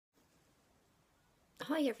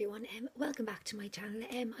Hi everyone, welcome back to my channel.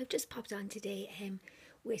 I've just popped on today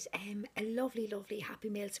with a lovely happy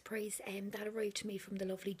mail surprise that arrived to me from the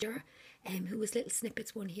lovely Ger, who was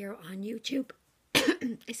Littlesnippets1 here on YouTube.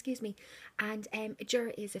 Excuse me. And Ger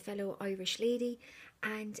is a fellow Irish lady,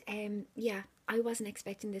 and yeah, I wasn't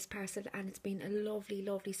expecting this parcel, and it's been a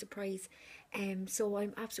lovely surprise. So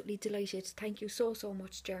I'm absolutely delighted. Thank you so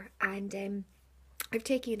much, Ger. And I've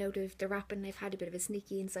taken it out of the wrapping. I've had a bit of a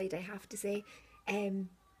sneaky inside, I have to say,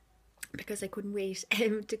 because I couldn't wait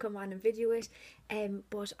to come on and video it.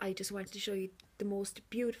 But I just wanted to show you the most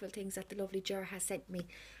beautiful things that the lovely Ger has sent me.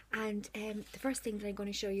 And the first thing that I'm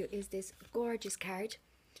going to show you is this gorgeous card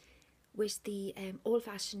with the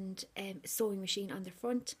old-fashioned sewing machine on the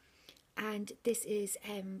front. And this is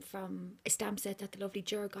from a stamp set that the lovely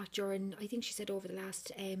Ger got during, I think she said, over the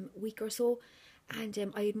last week or so. And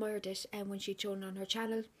I admired it when she'd shown it on her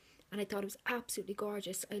channel, and I thought it was absolutely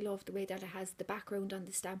gorgeous. I love the way that it has the background on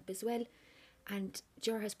the stamp as well. And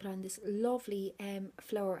Ger has put on this lovely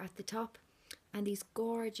flower at the top, and these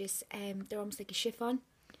gorgeous, they're almost like a chiffon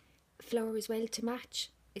flower as well to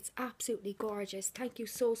match. It's absolutely gorgeous. Thank you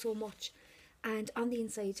so much. And on the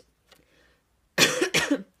inside,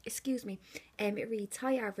 excuse me, it reads,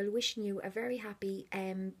 "Hi Arvel, wishing you a very happy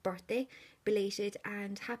birthday, belated,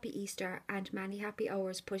 and happy Easter, and many happy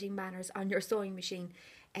hours putting manners on your sewing machine,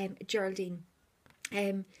 Geraldine."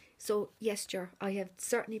 So yes, Ger, I have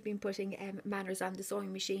certainly been putting manners on the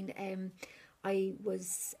sewing machine. I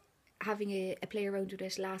was having a play around with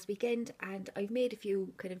it last weekend, and I've made a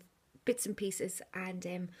few kind of bits and pieces,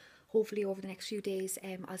 and hopefully over the next few days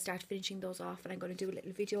I'll start finishing those off, and I'm going to do a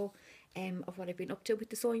little video of what I've been up to with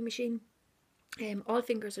the sewing machine. All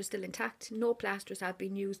fingers are still intact, no plasters have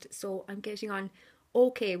been used, so I'm getting on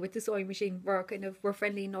okay with the sewing machine. We're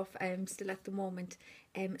friendly enough still at the moment.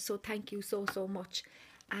 So thank you so much.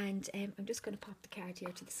 And I'm just going to pop the card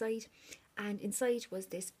here to the side, and inside was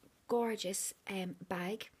this gorgeous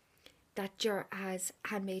bag that Ger has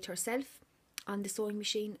handmade herself on the sewing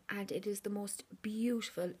machine, and it is the most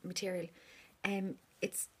beautiful material.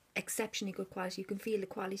 It's exceptionally good quality. You can feel the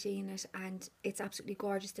quality in it, and it's absolutely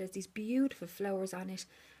gorgeous. There's these beautiful flowers on it,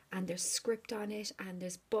 and there's script on it, and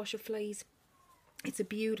there's butterflies. It's a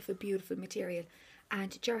beautiful material,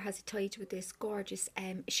 and Ger has it tied with this gorgeous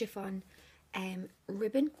chiffon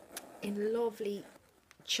ribbon in lovely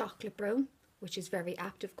chocolate brown, which is very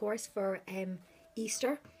apt, of course, for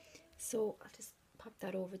Easter. So I'll just pop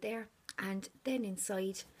that over there. And then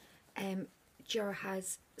inside, Ger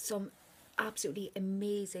has some absolutely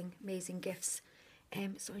amazing gifts.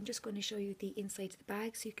 So I'm just going to show you the inside of the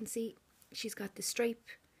bag, so you can see she's got the stripe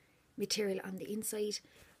material on the inside,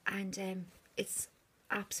 and it's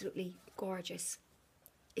absolutely gorgeous.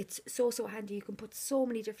 It's so handy. You can put so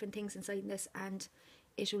many different things inside this, and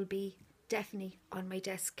it will be definitely on my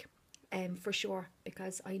desk for sure,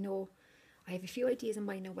 because I know I have a few ideas in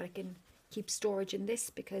mind now what I can keep storage in this,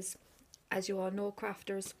 because as you all know,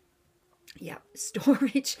 crafters, yeah,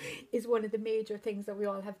 storage is one of the major things that we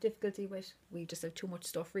all have difficulty with. We just have too much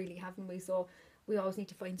stuff, really, haven't we? So we always need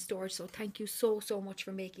to find storage. So thank you so much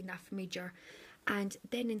for making that for me, Ger. And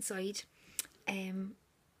then inside,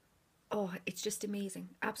 oh, it's just amazing.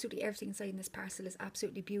 Absolutely everything inside in this parcel is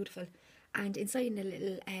absolutely beautiful. And inside in a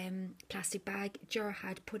little plastic bag, Ger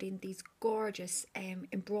had put in these gorgeous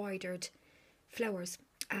embroidered flowers.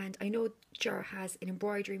 And I know Ger has an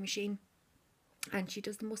embroidery machine, and she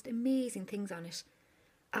does the most amazing things on it.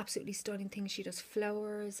 Absolutely stunning things. She does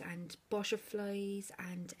flowers and butterflies,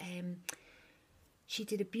 and she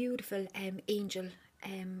did a beautiful angel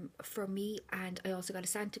for me. And I also got a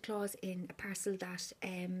Santa Claus in a parcel that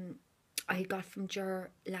I got from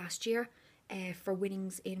Ger last year for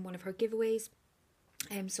winnings in one of her giveaways.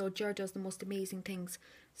 So Ger does the most amazing things.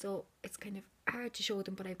 So it's kind of hard to show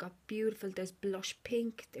them, but I've got beautiful, there's blush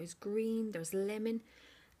pink, there's green, there's lemon,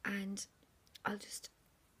 and I'll just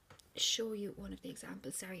show you one of the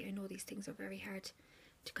examples. Sorry, I know these things are very hard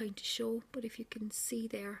to kind of show, but if you can see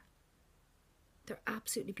there, they're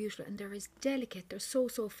absolutely beautiful, and they're as delicate, they're so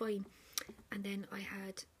fine. And then I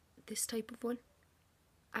had this type of one,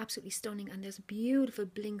 absolutely stunning, and there's a beautiful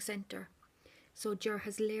bling centre. So Ger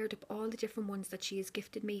has layered up all the different ones that she has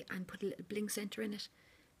gifted me and put a little bling centre in it.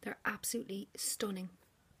 They're absolutely stunning.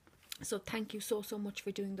 So thank you so much for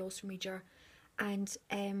doing those for me, Ger. And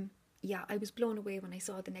yeah, I was blown away when I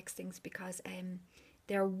saw the next things, because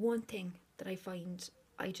they're one thing that I find,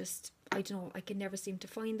 I don't know, I can never seem to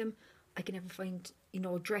find them. I can never find, you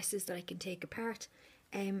know, dresses that I can take apart.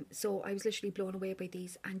 So I was literally blown away by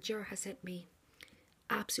these, and Ger has sent me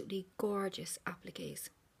absolutely gorgeous appliques.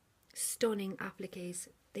 Stunning appliques.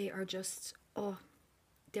 They are just, oh,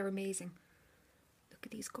 they're amazing. look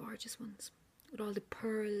at these gorgeous ones with all the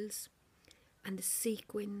pearls and the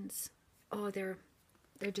sequins. Oh, they're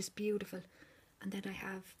just beautiful. And then I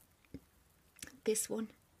have this one,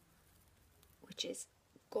 which is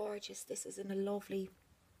gorgeous. This is in a lovely,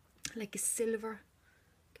 like a silver.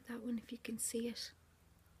 Look at that one if you can see it.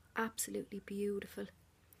 Absolutely beautiful.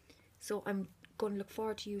 So I'm going to look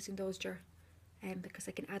forward to using those, Ger, because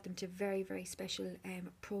I can add them to very, very special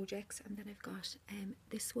projects. And then I've got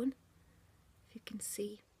this one, if you can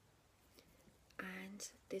see, and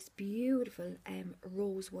this beautiful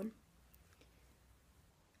rose one.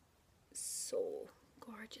 So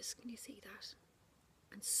gorgeous, can you see that?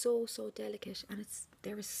 And so delicate, and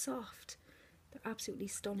they're soft. They're absolutely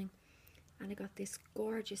stunning. And I got this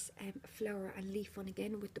gorgeous flower and leaf one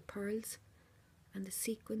again with the pearls and the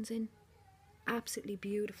sequins in. Absolutely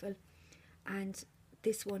beautiful. And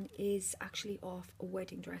this one is actually off a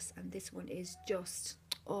wedding dress, and this one is just,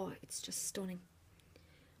 oh, it's just stunning.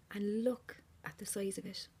 And look at the size of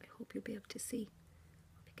it. I hope you'll be able to see.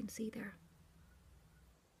 If you can see there.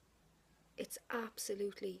 It's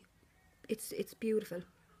absolutely, it's beautiful.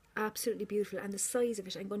 Absolutely beautiful. And the size of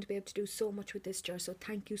it, I'm going to be able to do so much with this, Ger, so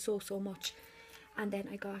thank you so much. And then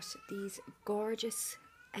I got these gorgeous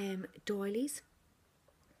doilies,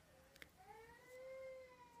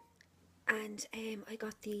 and I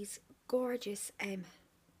got these gorgeous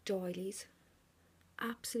doilies,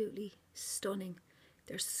 absolutely stunning.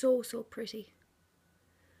 They're so pretty,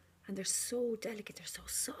 and they're so delicate, they're so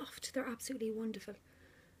soft, they're absolutely wonderful.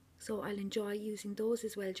 So I'll enjoy using those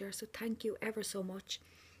as well, Ger, so thank you ever so much.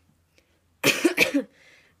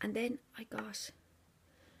 And then I got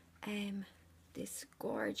this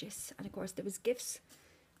gorgeous, and of course there was gifts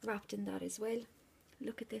wrapped in that as well.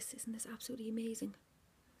 Look at this, isn't this absolutely amazing?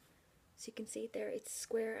 So you can see it there, it's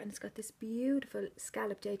square and it's got this beautiful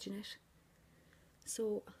scalloped edge in it.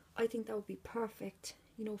 So I think that would be perfect,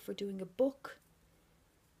 you know, for doing a book,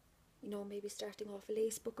 you know, maybe starting off a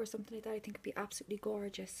lace book or something like that. I think it'd be absolutely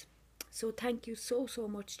gorgeous. So thank you so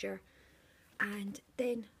much, Ger. And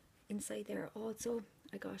then inside there also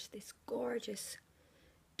I got this gorgeous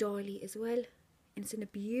doily as well, and it's in a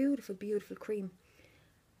beautiful cream,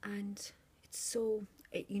 and it's so,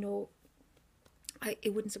 you know,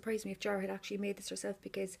 it wouldn't surprise me if Ger had actually made this herself,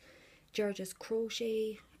 because Ger does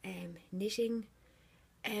crochet, knitting,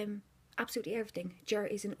 absolutely everything. Ger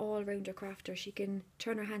is an all-rounder crafter. She can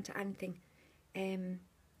turn her hand to anything.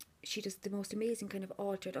 She does the most amazing kind of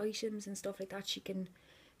altered items and stuff like that.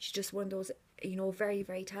 She's just one of those, you know, very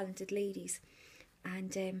talented ladies.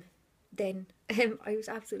 And then I was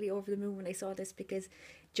absolutely over the moon when I saw this, because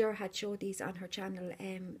Ger had showed these on her channel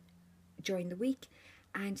during the week,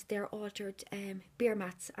 and they're altered beer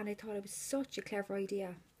mats, and I thought it was such a clever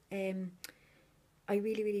idea. I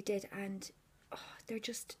really did, and oh, they're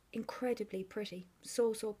just incredibly pretty,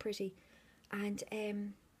 so pretty, and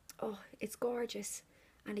oh, it's gorgeous.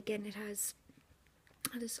 And again, it has,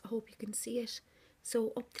 I just hope you can see it.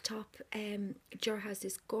 So up the top, Ger has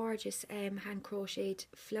this gorgeous hand crocheted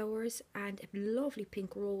flowers and a lovely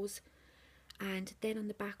pink rose, and then on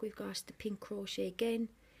the back we've got the pink crochet again,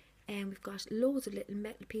 and we've got loads of little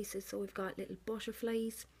metal pieces. So we've got little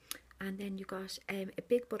butterflies, and then you've got a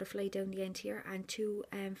big butterfly down the end here, and two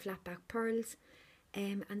flat back pearls,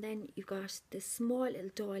 and then you've got this small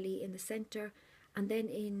little doily in the centre, and then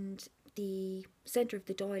in the centre of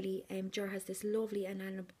the doily, Ger has this lovely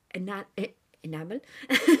enamel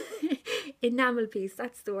enamel piece,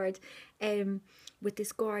 that's the word, with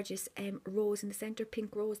this gorgeous rose in the centre,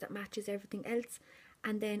 pink rose that matches everything else.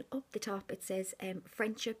 And then up the top it says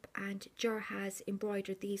friendship, and Ger has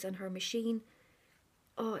embroidered these on her machine.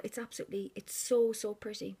 Oh, it's absolutely, it's so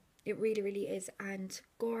pretty. It really is. And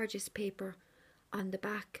gorgeous paper on the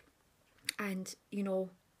back, and you know,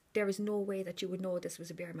 there is no way that you would know this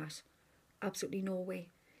was a beer mat. Absolutely no way.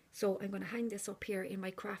 So I'm going to hang this up here in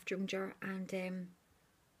my craft room, Ger, and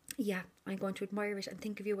yeah, I'm going to admire it and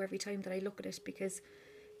think of you every time that I look at it, because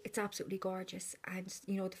it's absolutely gorgeous. And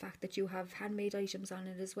you know, the fact that you have handmade items on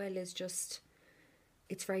it as well is just,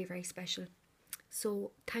 it's very special.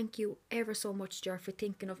 So thank you ever so much, Ger, for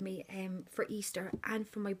thinking of me for Easter and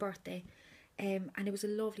for my birthday. And it was a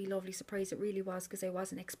lovely surprise, it really was, because I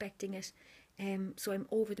wasn't expecting it. So I'm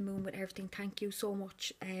over the moon with everything. Thank you so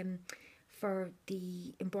much for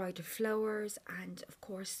the embroidered flowers, and of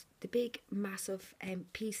course the big massive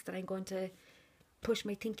piece that I'm going to push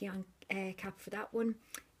my thinking on cap for that one,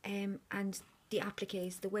 and the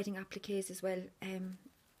appliques, the wedding appliques as well.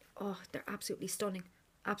 Oh, they're absolutely stunning,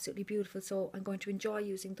 absolutely beautiful. So I'm going to enjoy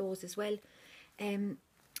using those as well. And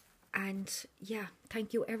yeah,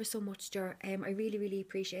 thank you ever so much, Ger. I really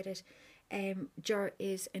appreciate it. Jer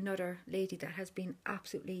is another lady that has been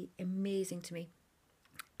absolutely amazing to me.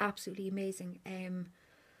 Absolutely amazing.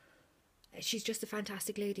 She's just a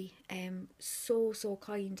fantastic lady. So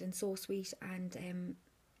kind and so sweet, and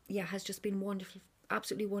yeah, has just been wonderful,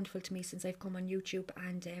 absolutely wonderful to me since I've come on YouTube,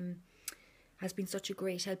 and has been such a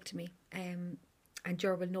great help to me. And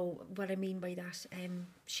Jer will know what I mean by that.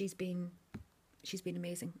 She's been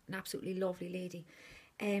amazing, an absolutely lovely lady.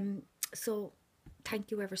 So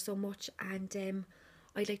thank you ever so much, and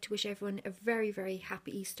I'd like to wish everyone a very, very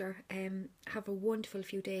happy Easter. Have a wonderful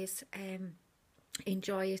few days.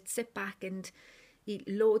 Enjoy it, sit back and eat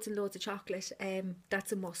loads and loads of chocolate.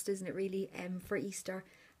 That's a must, isn't it, really, for Easter.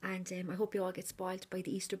 And I hope you all get spoiled by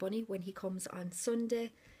the Easter Bunny when he comes on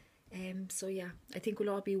Sunday. So yeah, I think we'll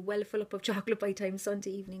all be well full up of chocolate by the time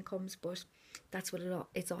Sunday evening comes, but that's what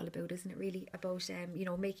it's all about, isn't it, really, about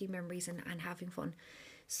making memories and having fun.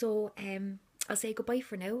 So I'll say goodbye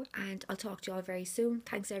for now, and I'll talk to you all very soon.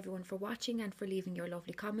 Thanks everyone for watching and for leaving your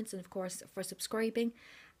lovely comments, and of course for subscribing,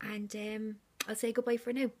 and I'll say goodbye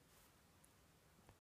for now.